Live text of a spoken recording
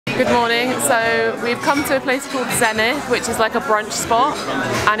Good morning. So we've come to a place called Zenith, which is like a brunch spot,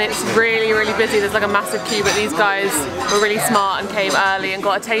 and it's really, really busy. There's like a massive queue, but these guys were really smart and came early and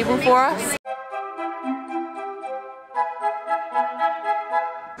got a table for us.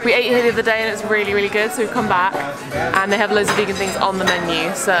 We ate here the other day and it's really, really good, so we've come back and they have loads of vegan things on the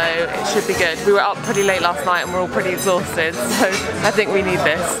menu, so it should be good. We were up pretty late last night and we're all pretty exhausted, so I think we need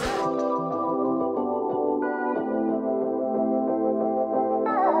this.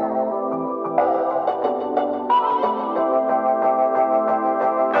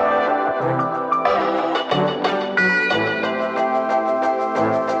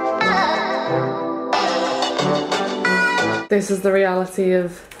 This is the reality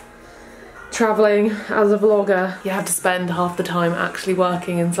of travelling as a vlogger. You have to spend half the time actually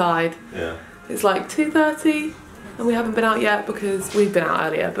working inside. Yeah. It's like 2:30 and we haven't been out yet because we've been out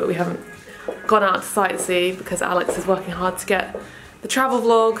earlier, but we haven't gone out to sightsee because Alex is working hard to get the travel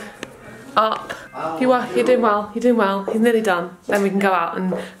vlog up. You're doing well, you're doing well. He's nearly done. Then we can go out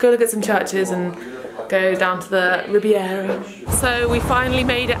and go look at some churches and go down to the Riviera. So we finally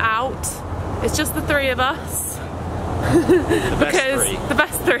made it out. It's just the three of us. The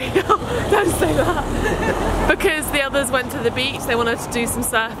best three. Don't say that. Because the others went to the beach, they wanted to do some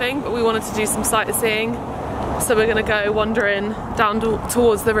surfing, but we wanted to do some sightseeing. So we're gonna go wandering down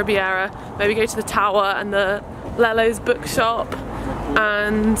towards the Riviera, maybe go to the tower and the Lello's Bookshop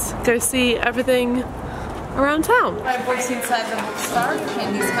and go see everything around town. Everybody's inside the bookstore. You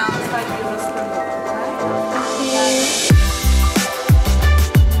can discount €5 per book. Thank you.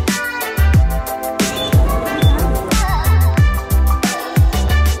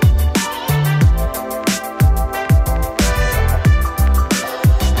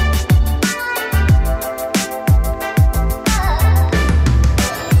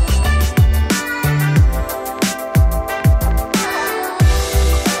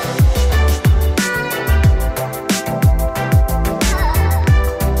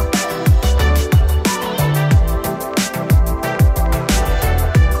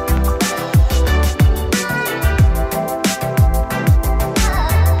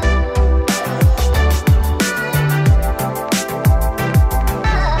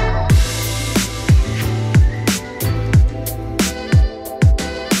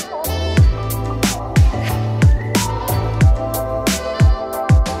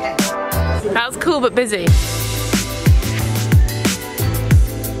 Cool but busy.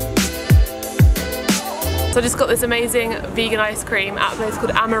 So I just got this amazing vegan ice cream at a place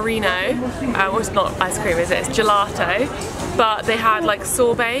called Amarino. Well, it's not ice cream, is it? It's gelato. But they had like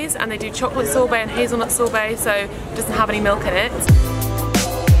sorbets, and they do chocolate sorbet and hazelnut sorbet, so it doesn't have any milk in it.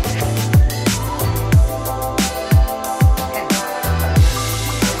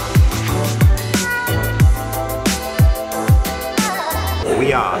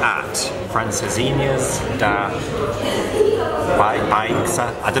 We are at Francesinha's da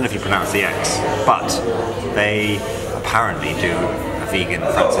Baixa. I don't know if you pronounce the X, but they apparently do a vegan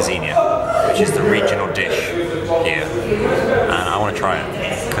francesinha, which is the regional dish here. And I want to try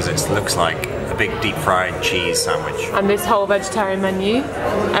it because it looks like a big deep fried cheese sandwich. And this whole vegetarian menu,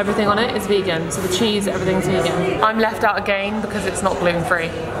 everything on it is vegan. So the cheese, everything's vegan. I'm left out again because it's not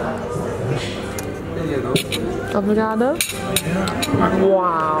gluten-free. Obrigado.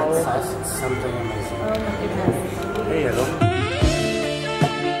 Wow. Something amazing. Hey, hello.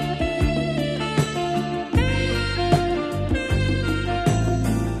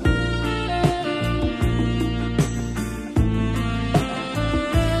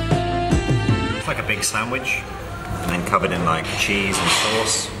 It's like a big sandwich, and then covered in like cheese and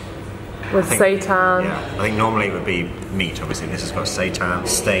sauce. With seitan. Yeah, I think normally it would be meat, obviously. This has got seitan,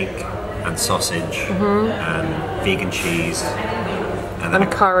 steak, and sausage, and vegan cheese, and then a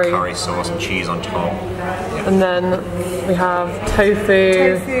curry sauce and cheese on top. Yeah. And then we have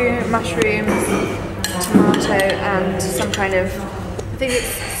tofu. Tofu, mushrooms, tomato, and some kind of, I think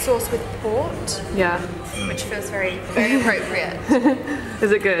it's sauce with port. Yeah. Which feels very, very appropriate.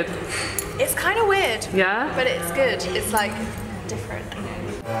 Is it good? It's kind of weird. Yeah? But it's good. It's like different.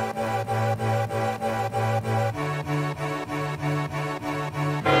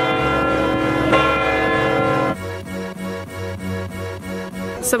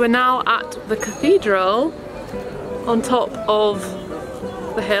 So we're now at the cathedral on top of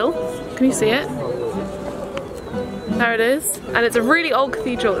the hill. Can you see it? There it is. And it's a really old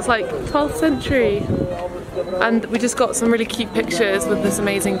cathedral. It's like 12th century. And we just got some really cute pictures with this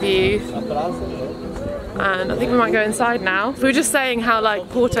amazing view. And I think we might go inside now. We were just saying how like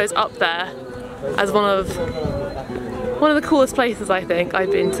Porto's up there as one of the coolest places I think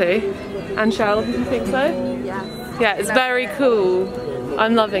I've been to. And Cheryl, do you think so? Yeah. Yeah, it's very cool.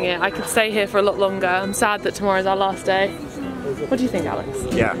 I'm loving it. I could stay here for a lot longer. I'm sad that tomorrow's our last day. What do you think, Alex?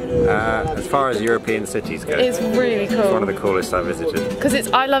 Yeah, as far as European cities go, it's really cool. It's one of the coolest I've visited.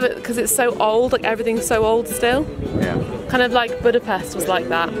 Because I love it because it's so old, like everything's so old still. Yeah. Kind of like Budapest was like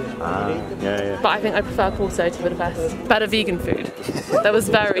that. Yeah. But I think I prefer Porto to Budapest. Better vegan food. There was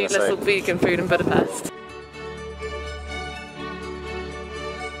very little vegan food in Budapest.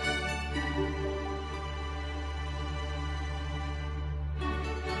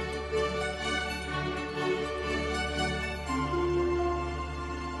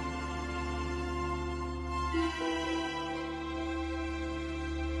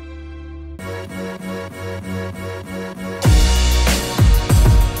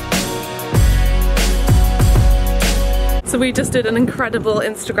 So we just did an incredible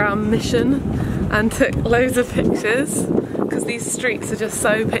Instagram mission and took loads of pictures because these streets are just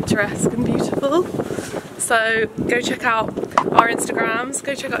so picturesque and beautiful. So go check out our Instagrams,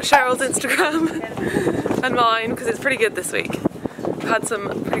 go check out Cheryl's Instagram and mine because it's pretty good this week. We've had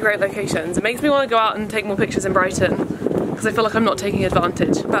some pretty great locations. It makes me want to go out and take more pictures in Brighton because I feel like I'm not taking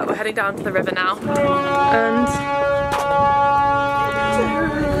advantage. But we're heading down to the river now and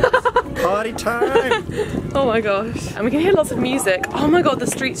party time! Oh my gosh. And we can hear lots of music. Oh my god, the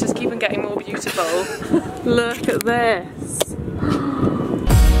streets just keep on getting more beautiful. Look at this.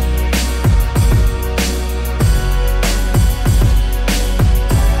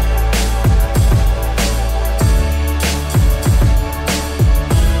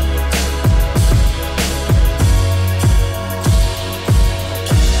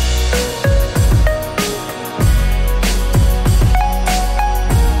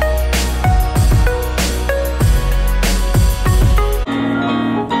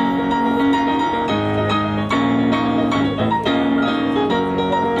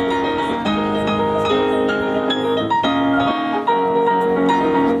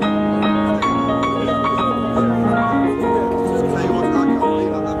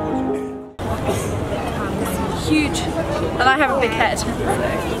 Huge, and I have a big head.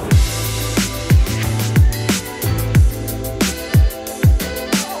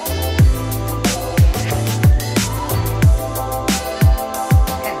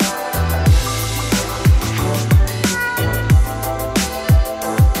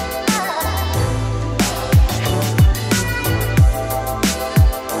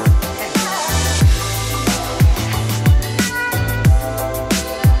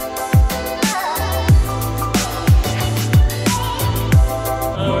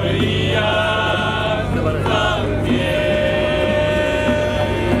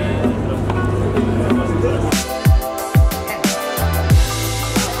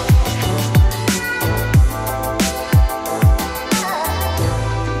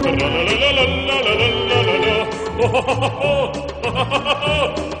 La